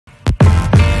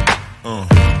Yeah.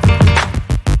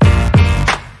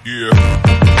 Yeah.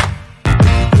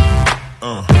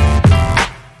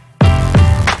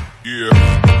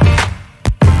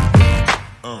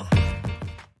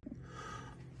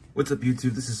 What's up,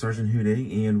 YouTube? This is Sergeant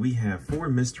Huday, and we have 4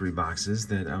 mystery boxes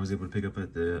that I was able to pick up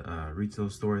at the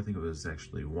retail store. I think it was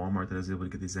actually Walmart that I was able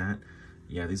to get these at.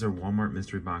 Yeah, these are Walmart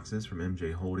mystery boxes from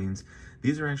MJ Holdings.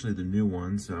 These are actually the new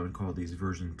ones, so I would call these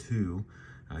version 2.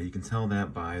 You can tell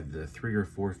that by the 3 or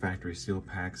 4 factory seal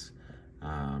packs. 3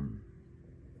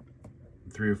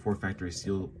 or 4 factory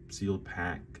sealed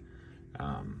pack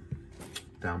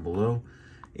down below.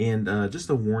 And just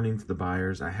a warning to the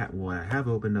buyers, I have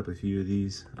opened up a few of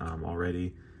these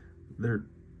already. They're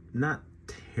not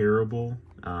terrible.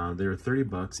 They're 30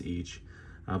 bucks each.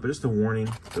 But just a warning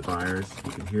to the buyers,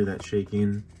 you can hear that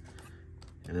shaking.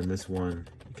 And then this one,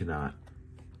 you cannot.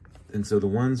 And so the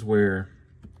ones where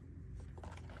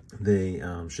they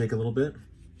shake a little bit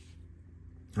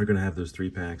are going to have those 3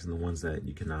 packs, and the ones that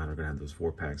you cannot are going to have those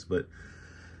 4 packs. But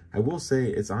I will say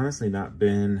it's honestly not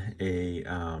been a...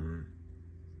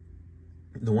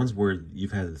 the ones where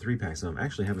you've had the 3 packs of them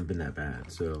actually haven't been that bad.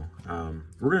 So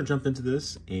we're going to jump into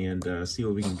this and see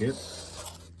what we can get.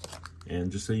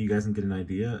 And just so you guys can get an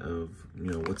idea of,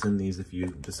 you know, what's in these if you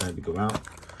decide to go out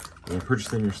and purchase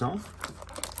them yourself.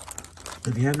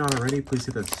 If you have not already, please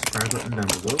hit that subscribe button down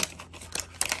below.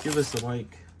 Give us a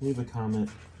like, leave a comment.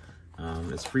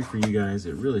 It's free for you guys.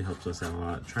 It really helps us out a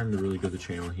lot. Trying to really grow the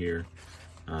channel here.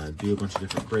 Do a bunch of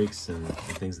different breaks and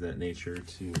things of that nature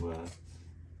to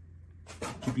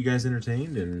keep you guys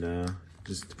entertained and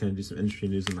just kind of do some industry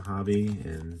news in the hobby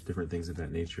and different things of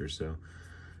that nature. So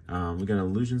we got an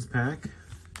Illusions pack.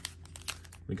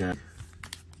 We got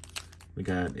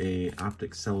a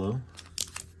Optic Cello,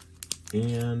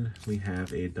 and we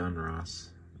have a Donruss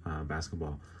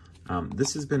basketball.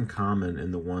 This has been common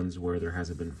in the ones where there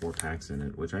hasn't been 4 packs in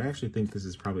it, which I actually think this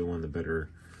is probably one of the better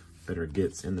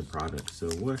gets in the product. So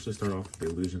we'll actually start off with the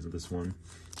Illusions of this one.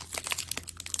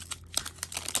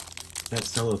 That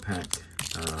cello pack,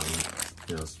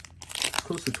 you know, it's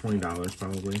close to $20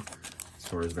 probably as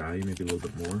far as value, maybe a little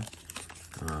bit more.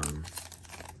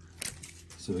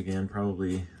 So again,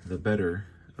 probably the better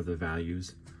of the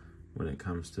values when it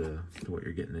comes to what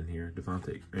you're getting in here.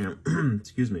 Devontae,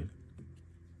 excuse me.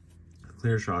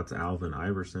 Clear Shots, Alvin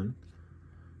Iverson.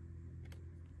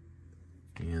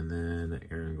 And then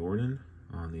Aaron Gordon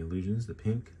on the Illusions, the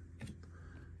pink.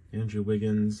 Andrew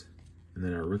Wiggins. And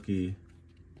then our rookie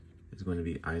is going to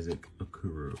be Isaac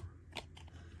Okoro.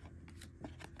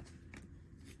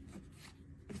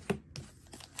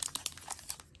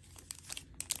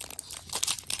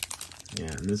 Yeah,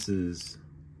 and this is,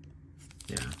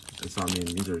 yeah, it's, I mean,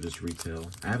 these are just retail.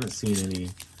 I haven't seen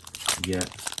any yet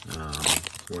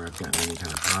where I've gotten any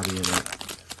kind of hobby in it.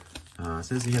 It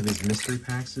says you have these mystery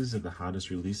packs of the hottest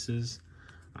releases.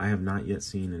 I have not yet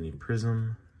seen any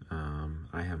Prism.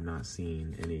 I have not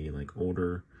seen any like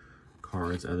older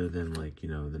cards other than, like, you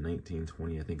know, the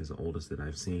 1920 I think is the oldest that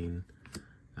I've seen.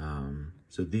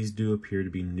 So these do appear to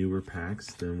be newer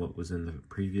packs than what was in the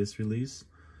previous release.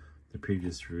 The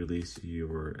previous release, you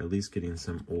were at least getting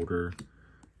some older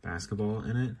basketball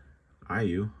in it.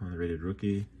 IU on the rated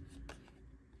rookie.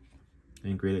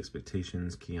 And Great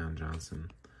Expectations, Keon Johnson.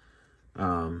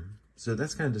 So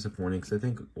that's kind of disappointing because I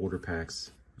think older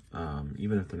packs,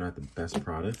 even if they're not the best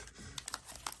product,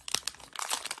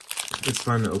 it's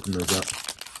fun to open those up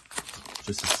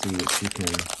just to see what you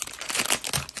can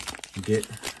get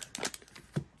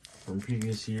from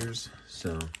previous years.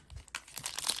 So,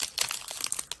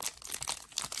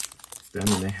 I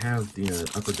mean, they have, you know,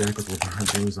 Upper Deck with LeBron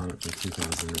James on it from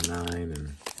 2009,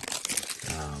 and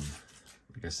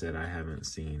like I said, I haven't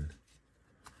seen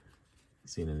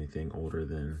anything older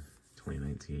than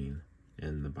 2019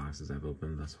 in the boxes I've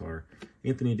opened thus far.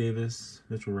 Anthony Davis,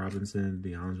 Mitchell Robinson,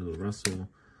 D'Angelo Russell,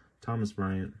 Thomas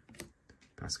Bryant,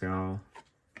 Pascal,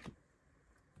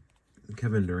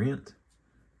 Kevin Durant.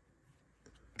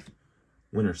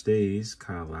 Winner Stays,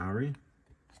 Kyle Lowry.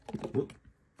 Whoop.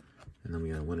 And then we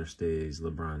got Winner Stays,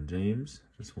 LeBron James.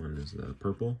 This one is the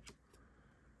purple.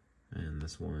 And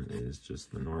this one is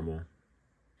just the normal.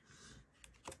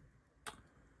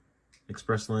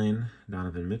 Express Lane,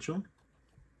 Donovan Mitchell.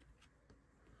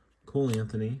 Cole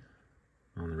Anthony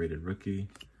on the rated rookie.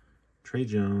 Trey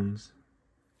Jones.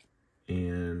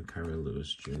 And Kyrie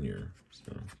Lewis Jr.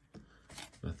 So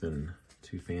nothing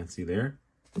too fancy there.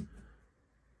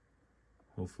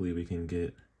 Hopefully we can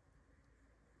get,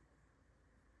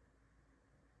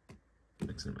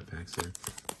 mixing up my packs here.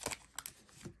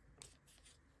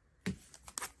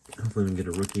 Hopefully we can get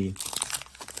a rookie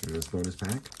in this bonus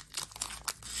pack.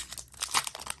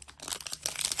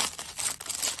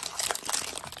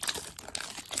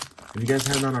 If you guys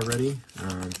have not already,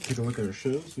 take a look at our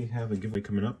shows. We have a giveaway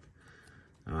coming up.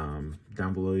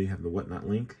 Down below you have the Whatnot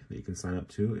link that you can sign up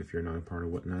to if you're not a part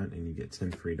of Whatnot, and you get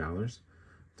 10 free dollars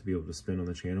to be able to spend on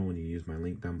the channel when you use my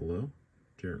link down below.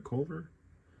 Jarrett Culver.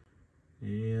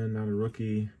 And not a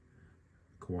rookie,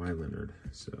 Kawhi Leonard.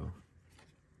 So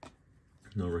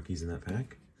no rookies in that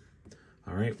pack.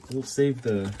 All right, we'll save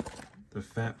the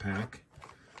fat pack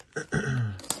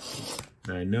that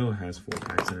I know has 4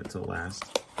 packs in it till last.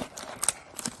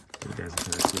 So you guys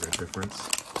can kind of see that difference.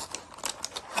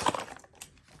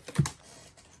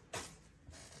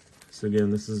 So again,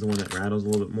 this is the one that rattles a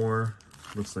little bit more.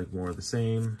 Looks like more of the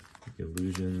same. The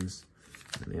illusions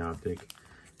and the optic.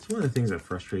 It's one of the things that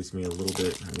frustrates me a little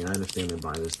bit. I mean, I understand they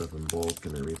buy this stuff in bulk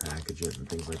and then repackage it and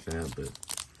things like that, but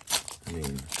I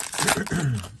mean,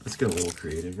 let's get a little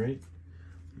creative, right?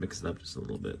 Mix it up just a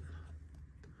little bit.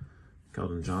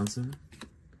 Keldon Johnson,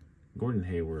 Gordon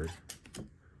Hayward,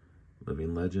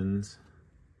 Living Legends,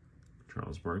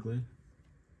 Charles Barkley,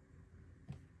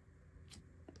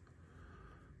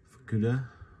 Fukuda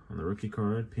on the rookie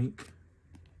card, pink,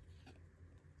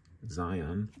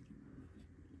 Zion,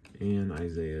 and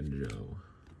Isaiah Joe.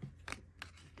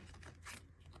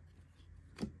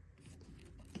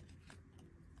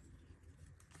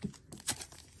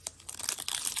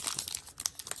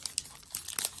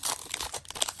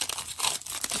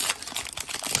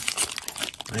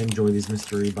 I enjoy these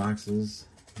mystery boxes.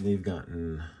 They've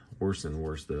gotten worse and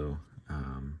worse though.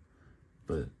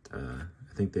 But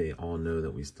I think they all know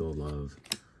that we still love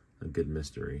a good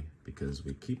mystery because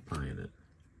we keep buying it.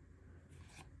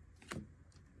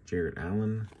 Jarrett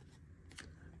Allen,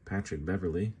 Patrick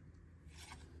Beverly.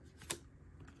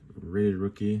 Rated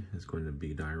rookie is going to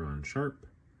be Dairon Sharp.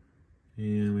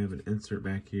 And we have an insert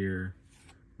back here.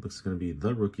 Looks going to be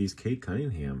the rookies, Cade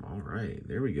Cunningham. All right,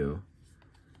 there we go.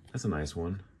 That's a nice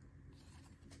one.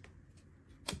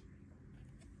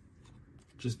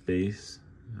 Just base,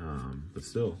 but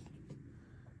still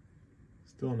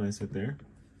a nice hit there.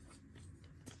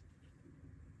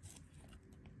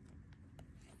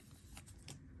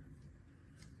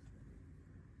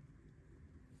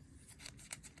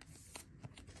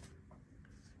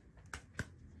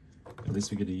 At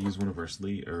least we get to use one of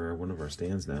our one of our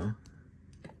stands now.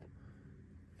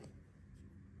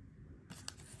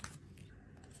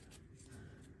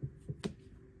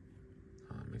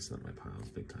 Mixing up my piles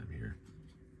big time here.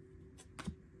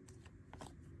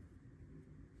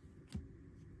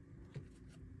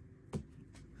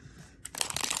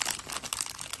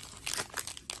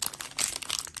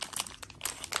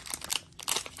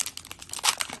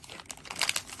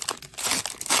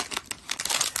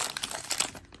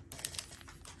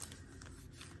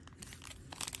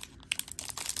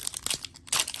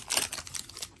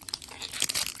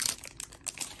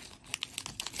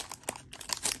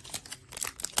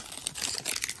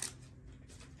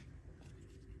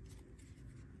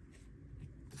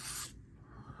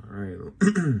 I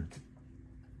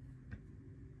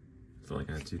feel like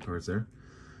I had 2 cards there.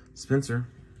 Spencer,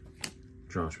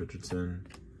 Josh Richardson,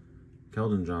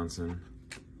 Keldon Johnson,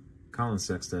 Colin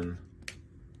Sexton,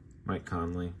 Mike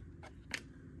Conley,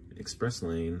 Express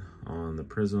Lane on the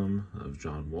Prism of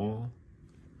John Wall,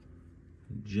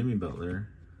 Jimmy Butler,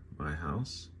 My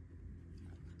House,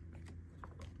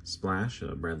 Splash,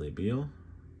 Bradley Beal,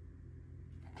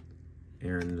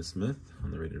 Aaron Smith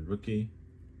on the rated rookie,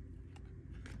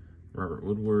 Robert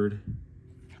Woodward,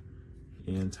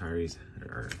 and Tyrese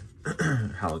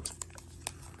Halliburton.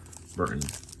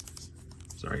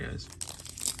 Sorry, guys.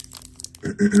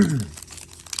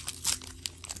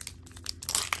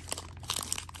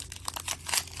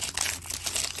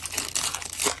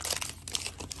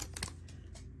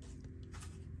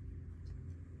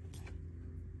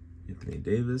 Anthony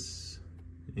Davis.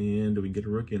 And did we get a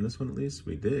rookie in this one at least?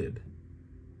 We did.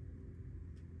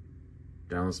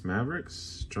 Dallas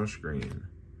Mavericks, Josh Green.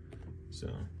 So,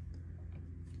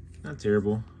 not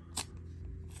terrible.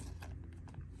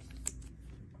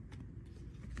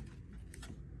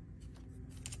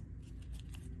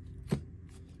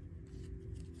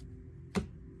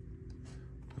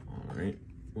 All right,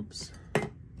 whoops.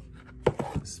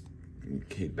 Let's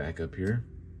Kate back up here.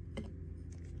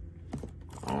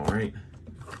 All right,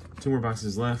 2 more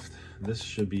boxes left. This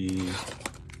should be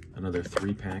another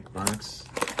 3-pack box.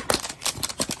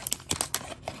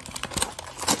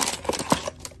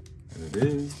 It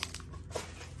is,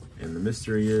 and the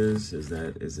mystery is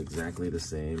that is exactly the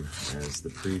same as the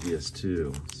previous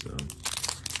 2. So,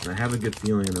 and I have a good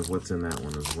feeling of what's in that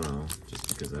one as well, just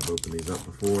because I've opened these up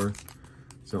before.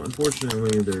 So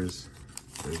unfortunately, there's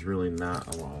really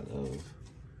not a lot of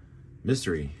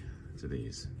mystery to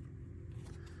these.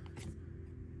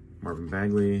 Marvin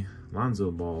Bagley,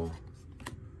 Lonzo Ball,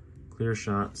 clear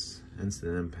shots,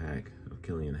 instant impact of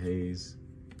Killian Hayes,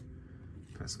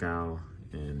 Pascal,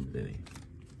 and Vinny.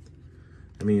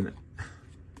 I mean,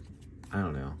 I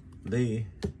don't know.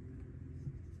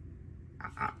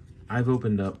 I've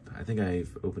opened up, I think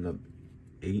I've opened up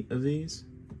 8 of these.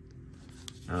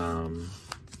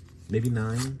 Maybe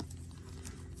 9.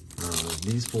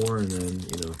 These 4 and then,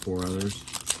 you know, 4 others.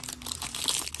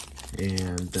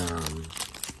 And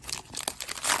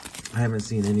I haven't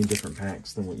seen any different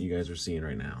packs than what you guys are seeing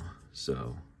right now.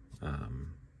 So,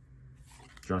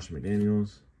 Jaden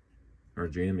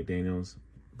McDaniels,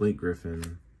 Blake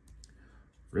Griffin,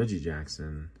 Reggie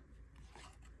Jackson,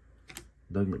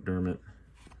 Doug McDermott,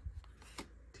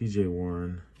 TJ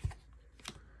Warren,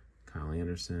 Kyle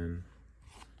Anderson,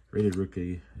 rated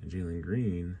rookie Jalen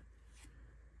Green,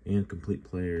 and complete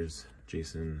players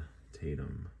Jason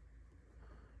Tatum.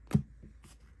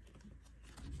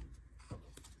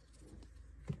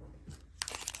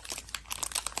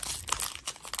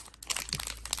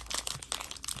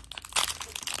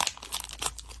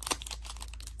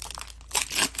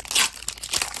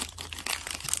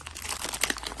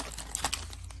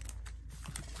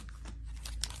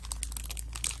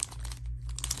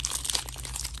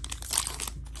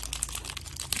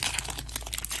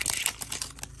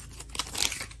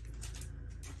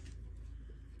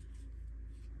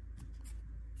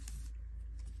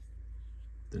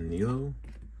 Danilo,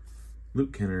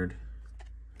 Luke Kennard,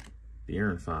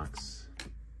 De'Aaron Fox,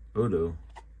 Odo,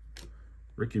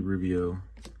 Ricky Rubio,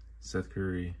 Seth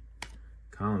Curry,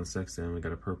 Colin Sexton. We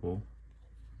got a purple.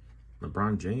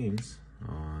 LeBron James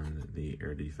on the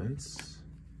air defense.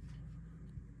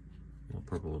 A little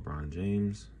purple LeBron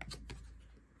James.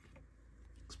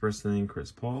 Express thing,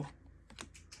 Chris Paul.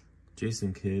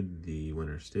 Jason Kidd, the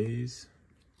winner stays.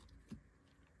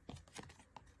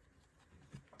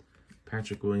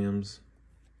 Patrick Williams,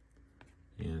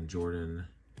 and Jordan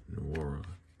Nwora.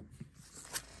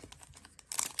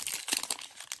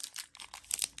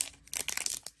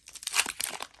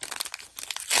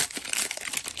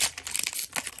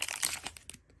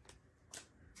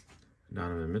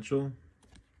 Donovan Mitchell,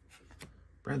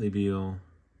 Bradley Beal,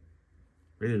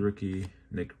 rated rookie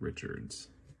Nick Richards.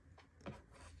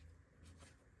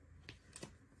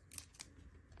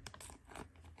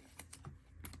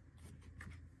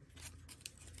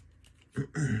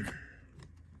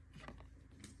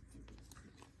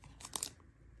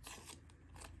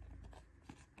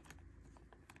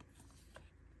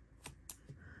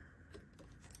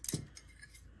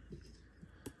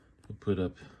 We'll put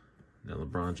up that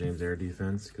LeBron James air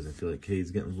defense because I feel like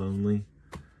Cade's getting lonely.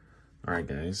 All right,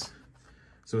 guys.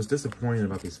 So what's disappointing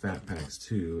about these fat packs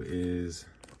too is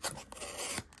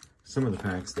some of the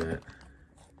packs that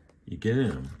you get in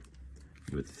them.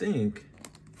 You would think,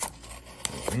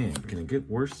 man, can it get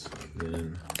worse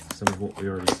than some of what we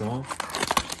already saw?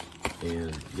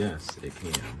 And yes, it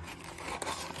can.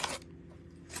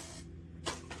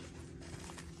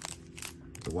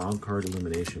 The wild card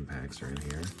elimination packs are in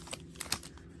here,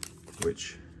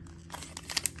 which,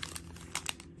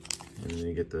 and then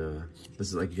you get the, this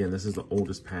is like, again, this is the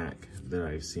oldest pack that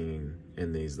I've seen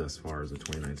in these thus far as the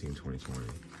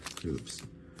 2019-2020 hoops.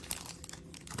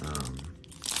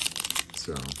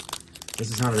 So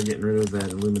this is how they're getting rid of that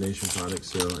illumination product.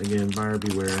 So again, buyer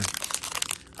beware.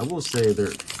 I will say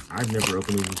I've never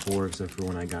opened these before except for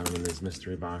when I got them in these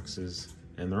mystery boxes.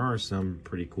 And there are some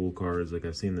pretty cool cards. Like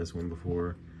I've seen this one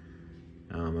before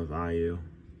of IU,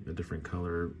 a different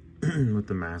color with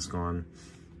the mask on.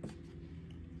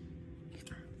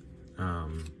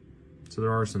 So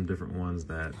there are some different ones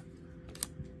that,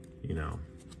 you know,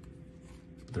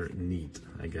 they're neat,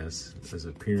 I guess, as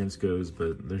appearance goes,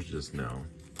 but there's no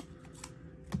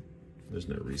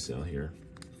resale here.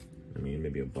 I mean,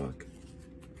 maybe $1.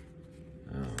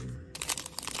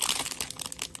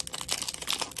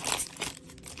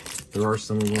 There are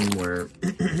some of them where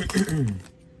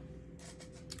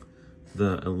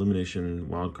the elimination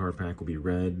wildcard pack will be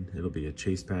red. It'll be a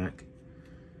chase pack,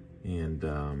 and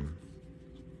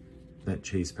that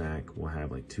chase pack will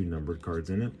have like 2 numbered cards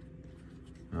in it.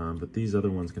 But these other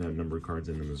ones can have numbered cards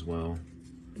in them as well.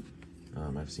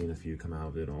 I've seen a few come out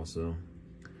of it also.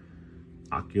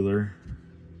 Ocular,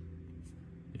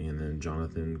 and then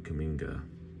Jonathan Kuminga.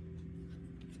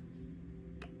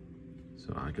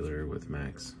 So Ocular with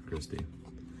Max Christie.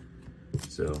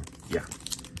 So yeah.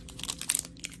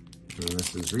 And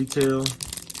this is retail.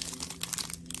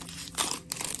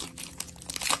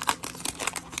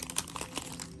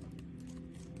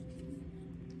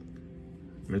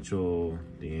 Mitchell,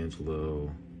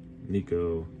 D'Angelo,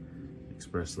 Nico,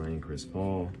 Express Lane, Chris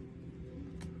Paul,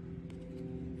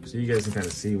 So you guys can kind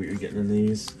of see what you're getting in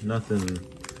these. Nothing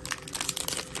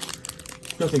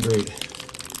great.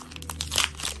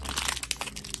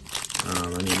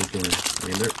 I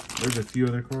mean, there's a few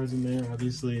other cards in there,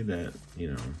 obviously, that,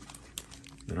 you know,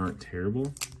 that aren't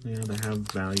terrible, you know, that have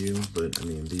value, but I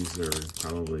mean, these are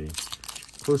probably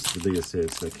close to the biggest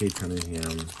hits. So Cade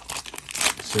Cunningham,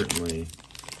 certainly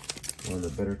one of the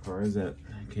better cards that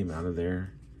came out of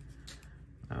there.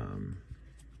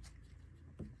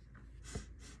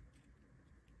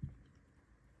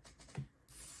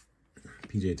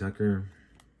 PJ Tucker.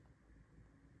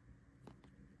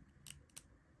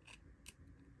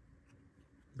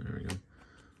 There we go.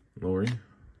 Lowry.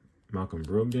 Malcolm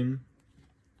Brogdon.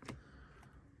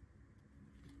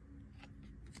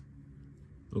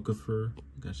 Okafor.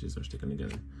 Gosh, these are sticking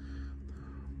together.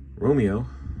 Romeo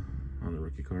on the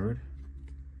rookie card.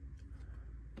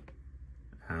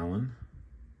 Allen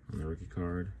on the rookie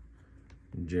card.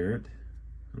 Jarrett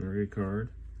on the rookie card.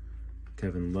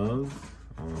 Kevin Love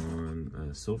on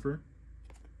silver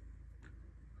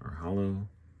or hollow.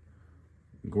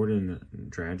 Gordon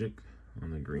Dragic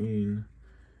on the green,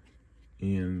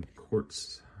 and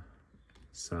courts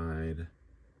side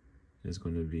is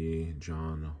going to be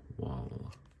John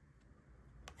Wall.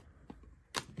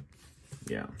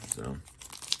 Yeah, so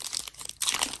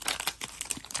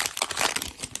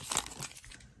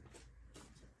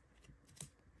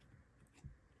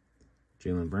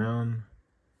Jaylen Brown,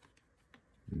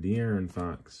 De'Aaron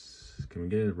Fox. Can we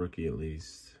get a rookie at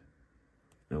least?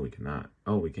 No, we cannot.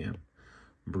 Oh, we can.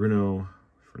 Bruno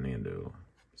Fernando.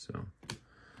 So,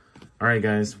 all right,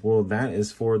 guys. Well, that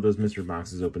is for those mystery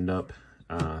boxes opened up.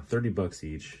 30 bucks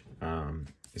each. I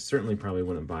certainly probably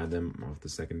wouldn't buy them off the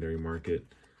secondary market.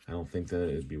 I don't think that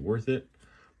it'd be worth it.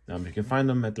 You can find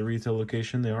them at the retail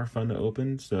location. They are fun to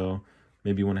open, so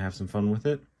maybe you want to have some fun with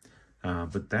it.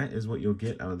 But that is what you'll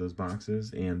get out of those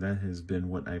boxes, and that has been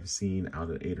what I've seen out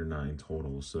of 8 or 9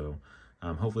 total. So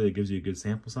hopefully it gives you a good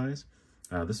sample size.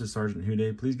 This is Sergeant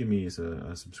Huday. Please give me a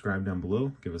subscribe down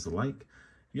below. Give us a like.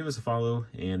 Give us a follow.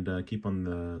 And keep on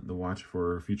the watch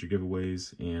for future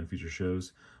giveaways and future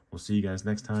shows. We'll see you guys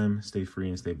next time. Stay free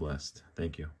and stay blessed.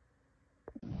 Thank you.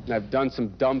 I've done some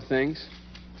dumb things,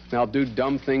 and I'll do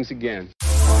dumb things again.